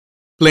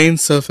plane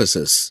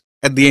surfaces.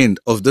 At the end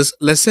of this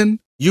lesson,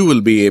 you will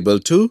be able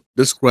to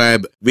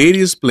describe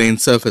various plane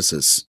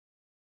surfaces.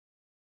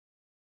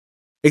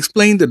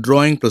 Explain the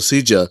drawing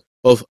procedure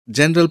of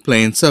general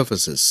plane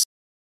surfaces.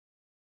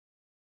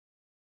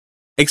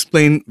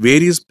 Explain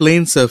various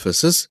plane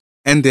surfaces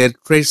and their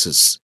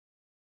traces.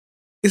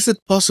 Is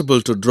it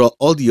possible to draw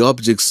all the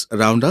objects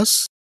around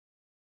us?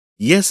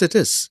 Yes, it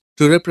is.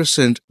 To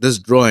represent this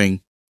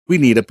drawing, we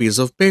need a piece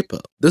of paper.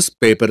 This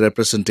paper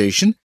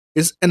representation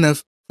is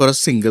enough for a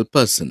single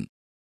person.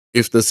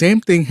 If the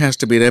same thing has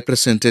to be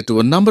represented to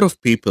a number of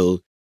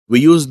people, we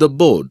use the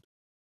board.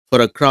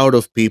 For a crowd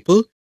of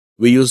people,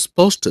 we use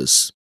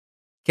posters.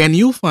 Can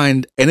you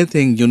find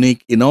anything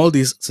unique in all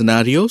these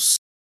scenarios?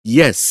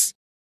 Yes.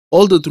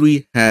 All the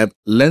three have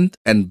length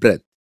and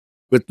breadth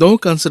with no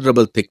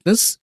considerable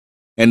thickness,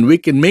 and we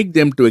can make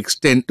them to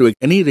extend to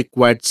any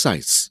required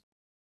size.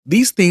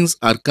 These things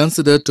are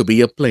considered to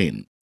be a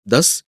plane.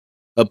 Thus,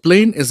 a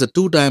plane is a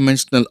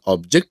two-dimensional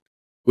object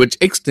which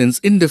extends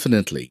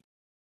indefinitely.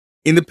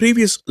 In the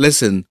previous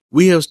lesson,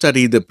 we have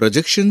studied the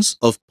projections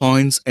of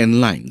points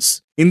and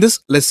lines. In this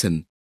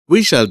lesson,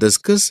 we shall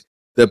discuss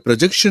the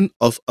projection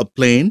of a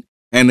plane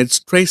and its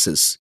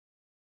traces.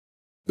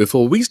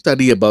 Before we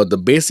study about the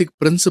basic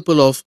principle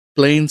of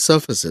plane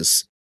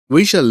surfaces,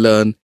 we shall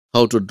learn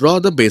how to draw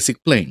the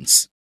basic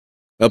planes.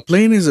 A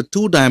plane is a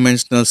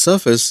two-dimensional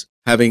surface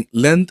having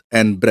length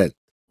and breadth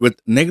with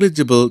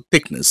negligible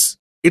thickness.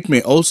 It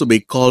may also be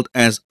called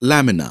as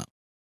lamina.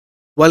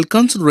 While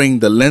considering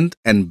the length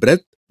and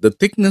breadth, the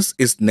thickness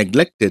is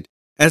neglected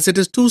as it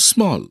is too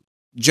small.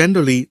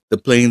 Generally, the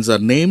planes are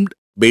named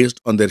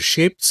based on their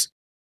shapes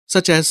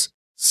such as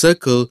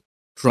circle,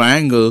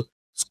 triangle,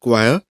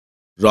 square,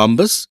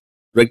 rhombus,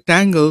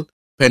 rectangle,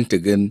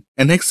 pentagon,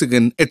 and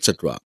hexagon,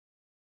 etc.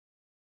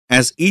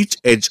 As each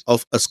edge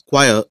of a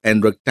square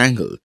and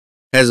rectangle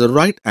has a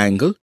right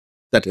angle,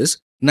 that is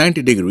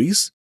 90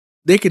 degrees,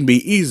 they can be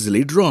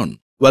easily drawn.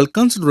 While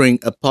considering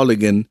a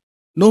polygon,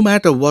 no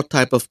matter what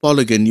type of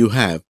polygon you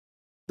have,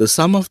 the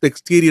sum of the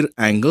exterior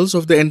angles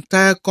of the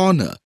entire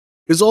corner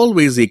is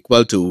always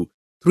equal to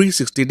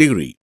 360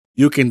 degrees.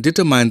 You can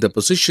determine the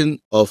position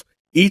of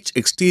each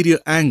exterior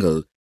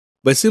angle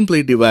by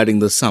simply dividing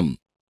the sum,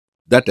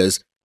 that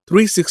is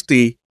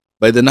 360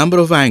 by the number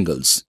of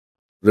angles.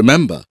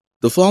 Remember,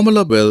 the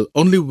formula will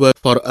only work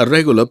for a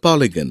regular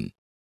polygon.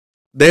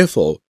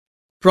 Therefore,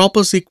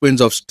 proper sequence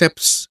of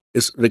steps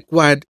is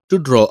required to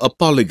draw a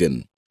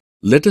polygon.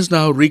 Let us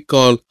now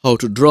recall how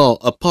to draw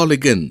a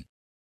polygon.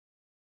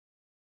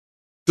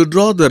 To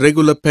draw the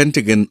regular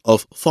pentagon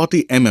of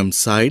 40 mm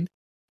side,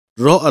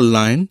 draw a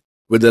line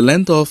with a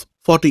length of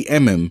 40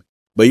 mm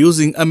by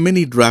using a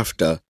mini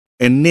drafter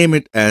and name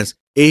it as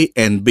A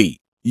and B.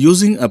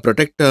 Using a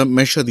protractor,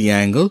 measure the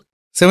angle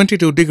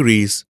 72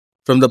 degrees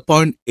from the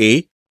point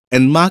A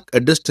and mark a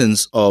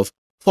distance of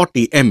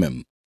 40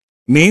 mm.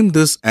 Name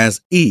this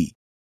as E.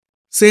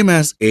 Same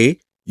as A,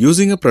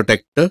 using a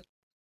protractor,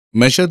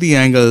 measure the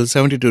angle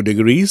 72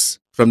 degrees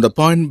from the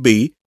point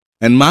B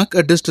and mark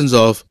a distance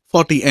of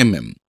 40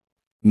 mm.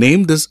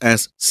 Name this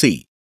as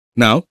C.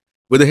 Now,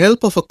 with the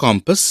help of a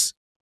compass,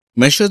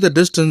 measure the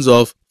distance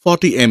of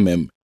 40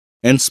 mm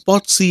and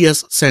spot C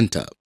as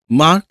center.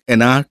 Mark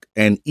an arc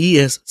and E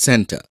as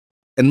center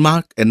and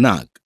mark an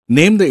arc.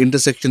 Name the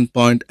intersection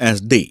point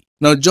as D.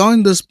 Now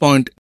join this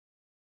point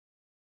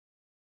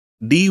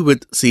D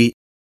with C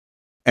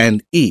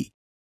and E.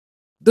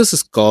 This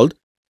is called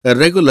a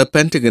regular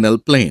pentagonal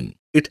plane.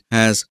 It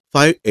has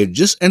 5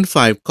 edges and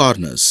 5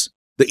 corners.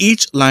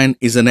 Each line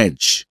is an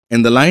edge,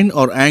 and the line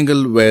or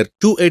angle where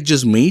 2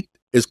 edges meet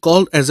is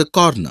called as a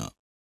corner.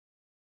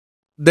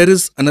 There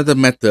is another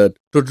method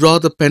to draw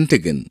the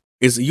pentagon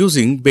is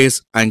using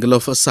base angle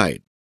of a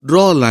side.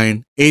 Draw a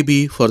line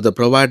AB for the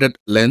provided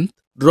length.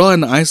 Draw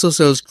an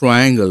isosceles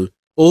triangle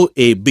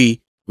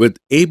OAB with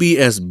AB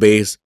as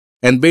base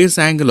and base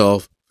angle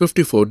of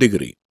 54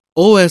 degrees.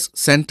 O as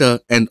center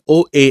and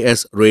OA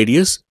as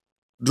radius.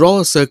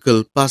 Draw a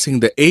circle passing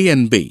the A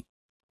and B.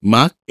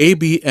 Mark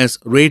AB as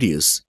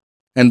radius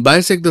and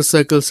bisect the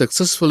circle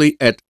successfully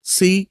at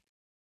C,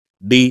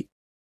 D,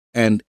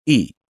 and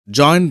E.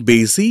 Join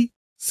BC,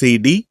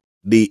 CD,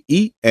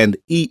 DE, and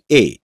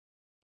EA.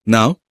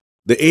 Now,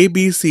 the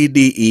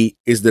ABCDE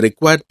is the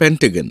required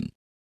pentagon.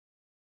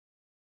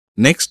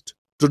 Next,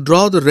 to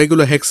draw the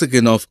regular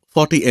hexagon of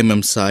 40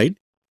 mm side,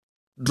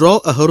 draw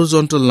a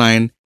horizontal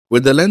line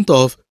with the length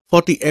of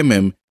 40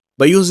 mm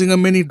by using a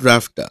mini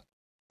drafter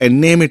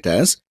and name it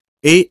as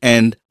A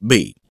and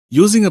B.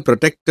 Using a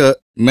protractor,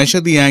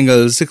 measure the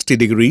angle 60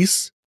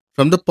 degrees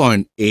from the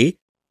point A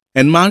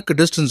and mark a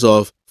distance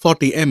of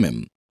 40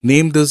 mm.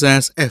 Name this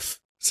as F.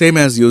 Same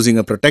as using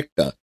a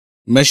protractor,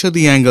 measure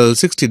the angle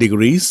 60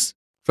 degrees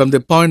from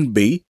the point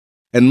B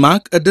and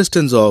mark a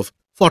distance of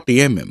 40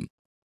 mm.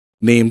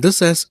 Name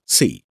this as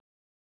C.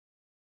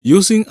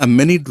 Using a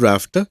mini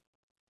drafter,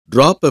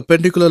 draw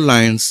perpendicular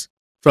lines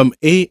from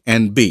A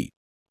and B.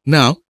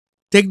 Now,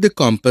 take the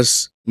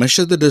compass,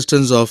 measure the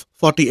distance of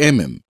 40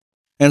 mm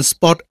and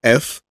spot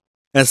F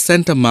as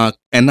center mark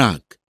an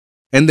arc,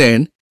 and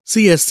then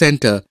C as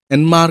center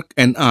and mark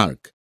an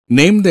arc.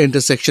 Name the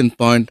intersection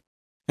point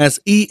as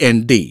E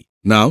and D.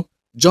 Now,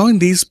 join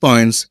these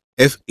points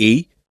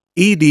FE,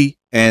 ED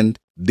and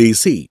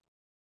DC.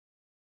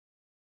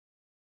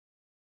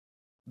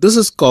 This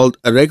is called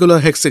a regular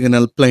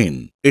hexagonal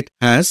plane. It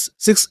has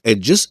 6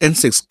 edges and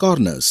 6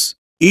 corners.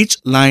 Each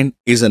line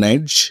is an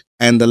edge,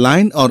 and the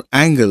line or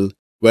angle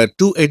where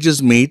 2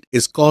 edges meet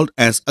is called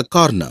as a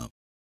corner.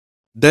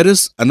 There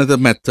is another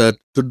method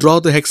to draw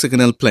the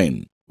hexagonal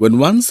plane. When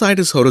one side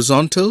is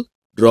horizontal,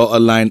 draw a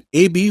line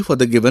AB for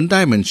the given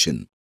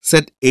dimension.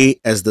 Set A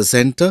as the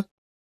center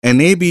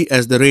and AB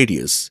as the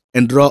radius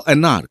and draw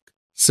an arc.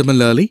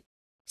 Similarly,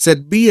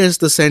 set B as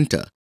the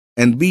center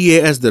and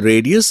BA as the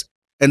radius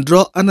and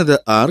draw another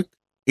arc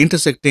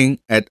intersecting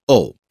at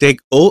O. Take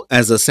O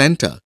as a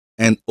center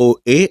and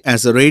OA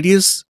as a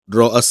radius,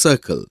 draw a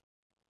circle.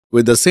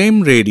 With the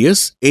same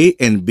radius A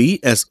and B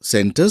as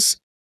centers,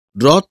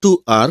 draw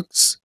 2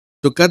 arcs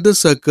to cut the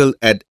circle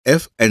at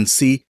F and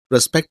C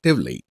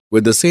respectively.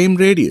 With the same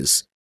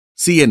radius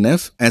C and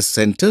F as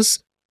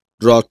centers,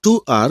 draw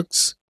 2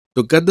 arcs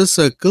to cut the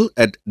circle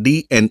at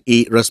D and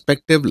E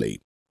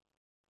respectively.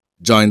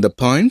 Join the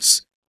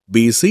points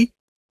BC,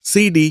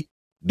 CD,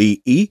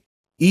 DE,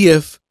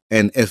 EF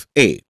and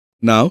FA.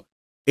 Now,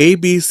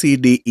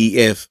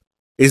 ABCDEF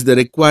is the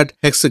required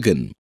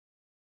hexagon.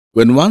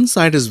 When one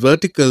side is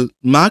vertical,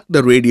 mark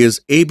the radius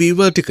AB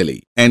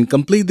vertically and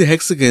complete the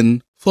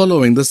hexagon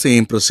following the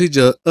same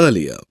procedure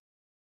earlier.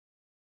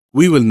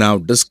 We will now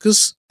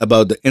discuss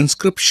about the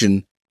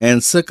inscription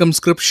and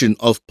circumscription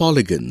of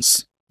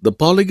polygons. The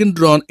polygon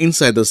drawn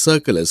inside the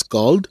circle is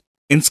called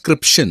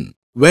inscription,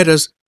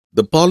 whereas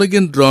the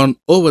polygon drawn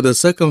over the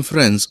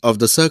circumference of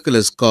the circle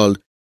is called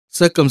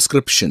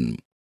circumscription.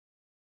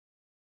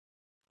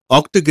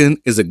 Octagon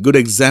is a good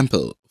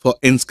example for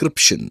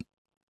inscription.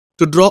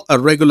 To draw a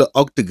regular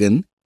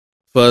octagon,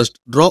 first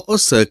draw a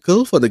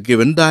circle for the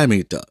given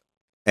diameter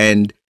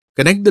and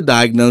connect the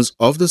diagonals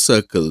of the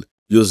circle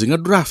using a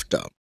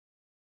drafter.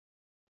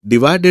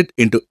 Divide it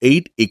into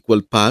 8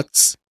 equal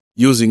parts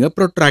using a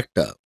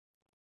protractor.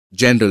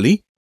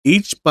 Generally,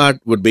 each part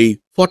would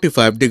be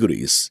 45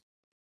 degrees.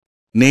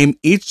 Name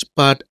each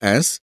part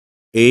as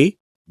A,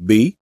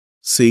 B,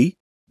 C,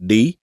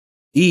 D,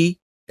 E,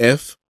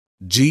 F,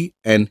 G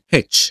and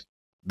H.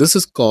 This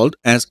is called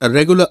as a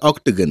regular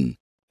octagon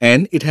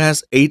and it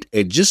has 8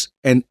 edges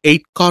and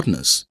 8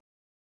 corners.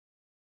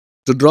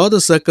 To draw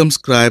the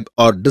circumscribe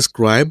or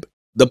describe,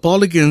 the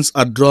polygons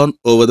are drawn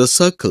over the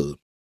circle.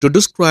 To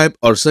describe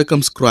or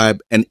circumscribe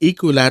an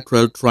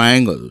equilateral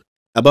triangle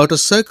about a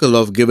circle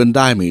of given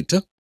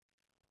diameter,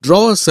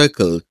 draw a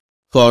circle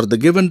for the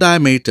given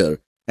diameter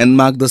and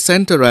mark the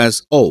center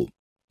as O.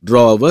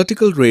 Draw a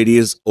vertical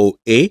radius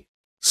OA.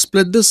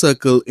 Split the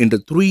circle into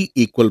 3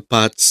 equal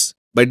parts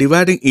by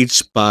dividing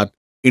each part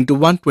into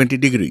 120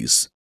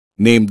 degrees.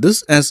 Name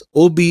this as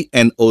OB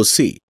and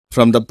OC.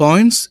 From the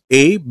points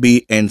A,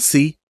 B and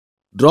C,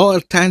 draw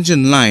a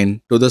tangent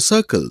line to the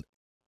circle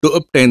to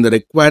obtain the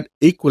required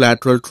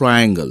equilateral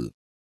triangle.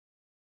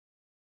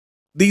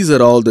 These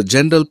are all the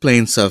general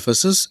plane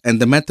surfaces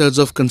and the methods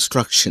of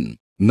construction.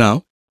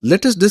 Now,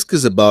 let us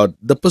discuss about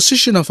the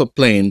position of a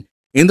plane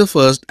in the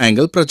first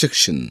angle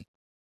projection.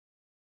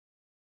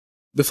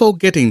 Before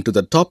getting to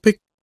the topic,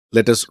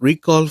 let us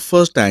recall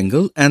first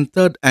angle and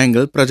third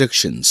angle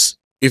projections.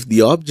 If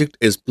the object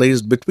is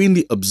placed between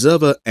the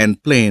observer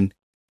and plane,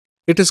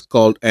 it is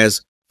called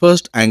as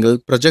first angle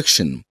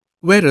projection.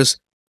 Whereas,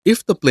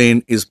 if the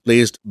plane is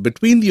placed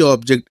between the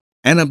object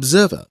and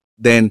observer,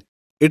 then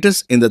it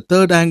is in the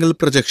third angle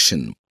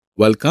projection.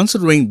 While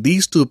considering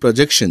these two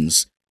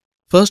projections,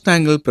 first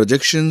angle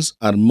projections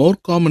are more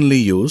commonly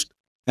used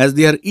as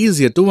they are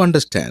easier to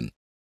understand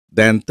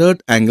than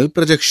third angle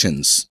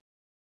projections.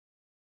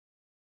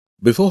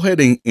 Before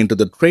heading into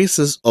the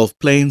traces of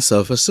plane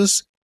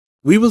surfaces,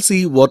 we will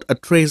see what a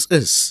trace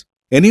is.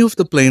 Any of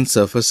the plane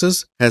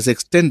surfaces has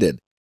extended,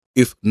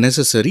 if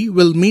necessary,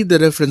 will meet the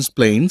reference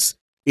planes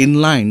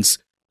in lines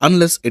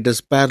unless it is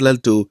parallel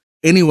to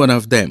any one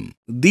of them.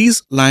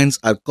 These lines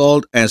are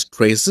called as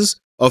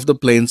traces of the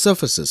plane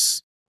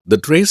surfaces. The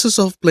traces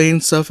of plane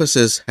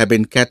surfaces have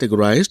been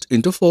categorized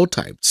into 4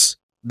 types.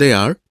 They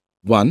are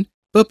 1.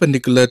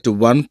 Perpendicular to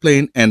one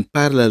plane and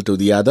parallel to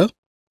the other.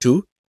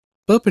 2.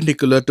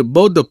 Perpendicular to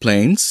both the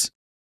planes.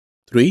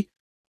 3.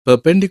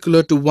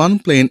 Perpendicular to one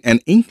plane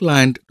and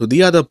inclined to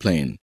the other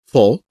plane.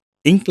 4.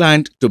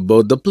 Inclined to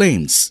both the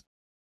planes.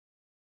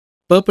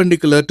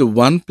 Perpendicular to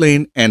one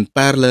plane and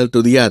parallel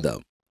to the other.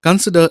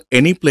 Consider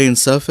any plane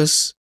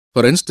surface,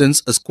 for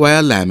instance a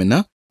square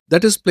lamina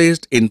that is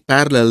placed in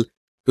parallel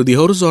to the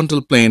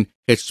horizontal plane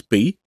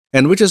HP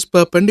and which is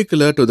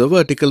perpendicular to the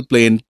vertical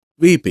plane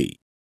VP.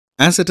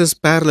 As it is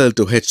parallel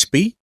to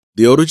HP,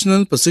 the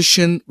original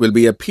position will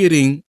be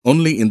appearing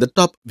only in the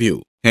top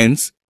view.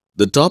 Hence,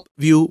 the top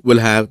view will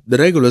have the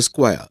regular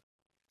square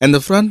and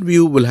the front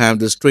view will have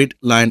the straight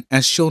line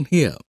as shown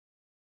here.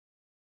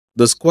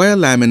 The square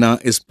lamina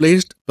is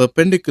placed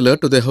perpendicular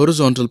to the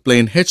horizontal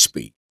plane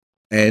HP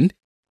and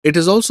it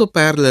is also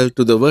parallel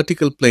to the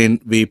vertical plane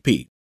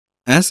VP.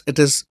 As it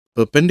is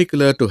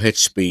perpendicular to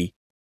HP,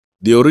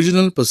 the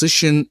original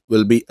position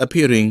will be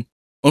appearing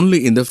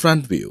only in the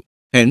front view.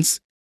 Hence,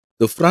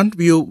 the front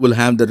view will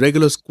have the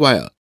regular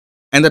square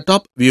and the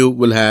top view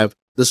will have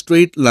the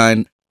straight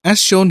line as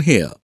shown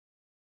here,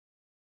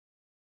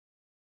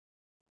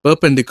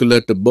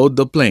 perpendicular to both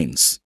the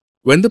planes.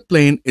 When the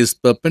plane is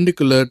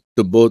perpendicular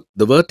to both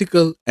the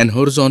vertical and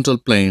horizontal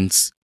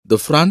planes, the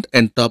front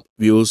and top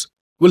views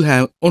will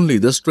have only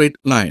the straight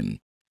line.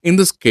 In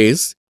this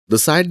case, the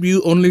side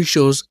view only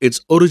shows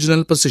its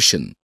original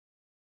position.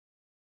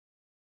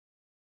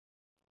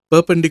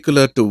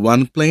 Perpendicular to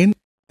one plane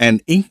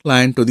and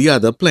inclined to the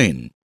other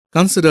plane.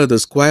 Consider the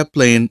square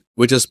plane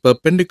which is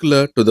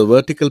perpendicular to the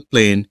vertical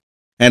plane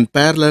and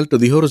parallel to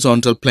the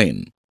horizontal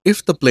plane.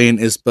 If the plane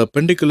is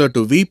perpendicular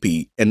to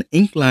VP and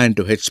inclined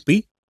to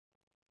HP,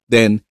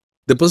 then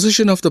the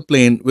position of the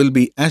plane will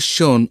be as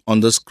shown on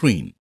the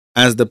screen.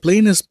 As the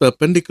plane is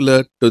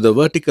perpendicular to the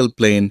vertical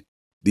plane,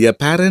 the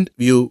apparent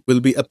view will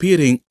be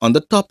appearing on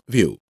the top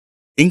view,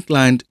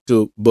 inclined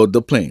to both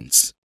the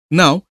planes.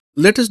 Now,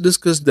 let us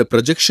discuss the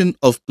projection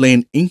of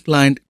plane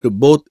inclined to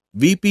both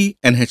VP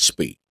and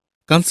HP.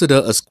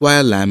 Consider a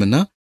square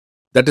lamina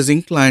that is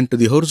inclined to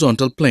the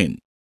horizontal plane.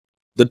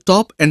 The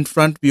top and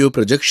front view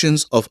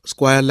projections of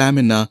square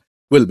lamina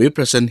will be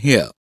present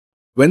here.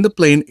 When the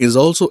plane is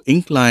also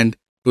inclined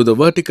to the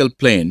vertical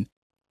plane,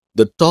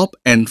 the top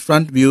and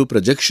front view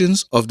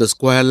projections of the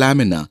square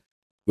lamina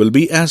will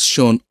be as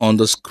shown on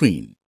the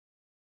screen.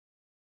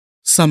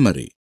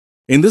 Summary.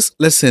 In this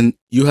lesson,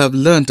 you have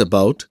learnt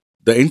about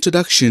the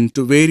introduction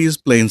to various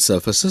plane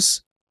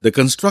surfaces, the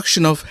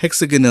construction of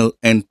hexagonal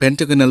and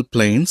pentagonal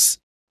planes,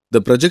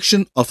 the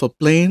projection of a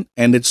plane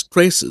and its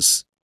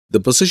traces, the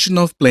position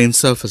of plane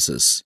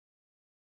surfaces.